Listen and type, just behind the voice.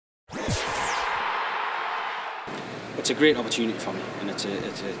It's a great opportunity for me, and it's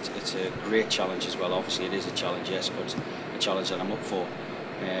a great challenge as well. Obviously it is a challenge, yes, but a challenge that I'm up for.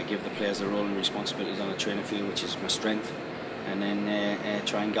 Give the players their role and responsibilities on the training field, which is my strength, and then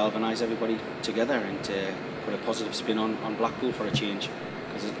try and galvanise everybody together and put a positive spin on Blackpool for a change,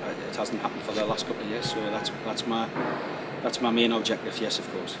 because it hasn't happened for the last couple of years. So that's my main objective. Yes,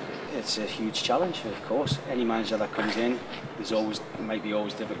 of course. It's a huge challenge, of course. Any manager that comes in, might be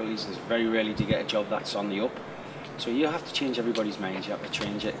always difficulties. There's very rarely to get a job that's on the up. So you have to change everybody's minds. You have to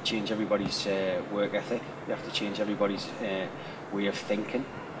change everybody's work ethic. You have to change everybody's way of thinking.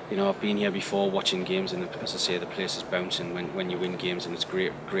 You know, I've been here before watching games, and as I say, the place is bouncing when you win games, and it's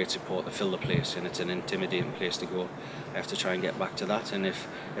great support to fill the place, and it's an intimidating place to go. I have to try and get back to that, and if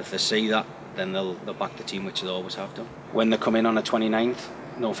they see that, then they'll back the team, which they always have done. When they come in on the 29th,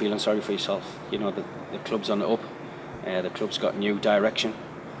 no feeling sorry for yourself. You know, the club's on the up. The club's got new direction.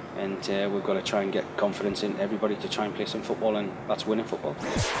 And we've got to try and get confidence in everybody to try and play some football, and that's winning football.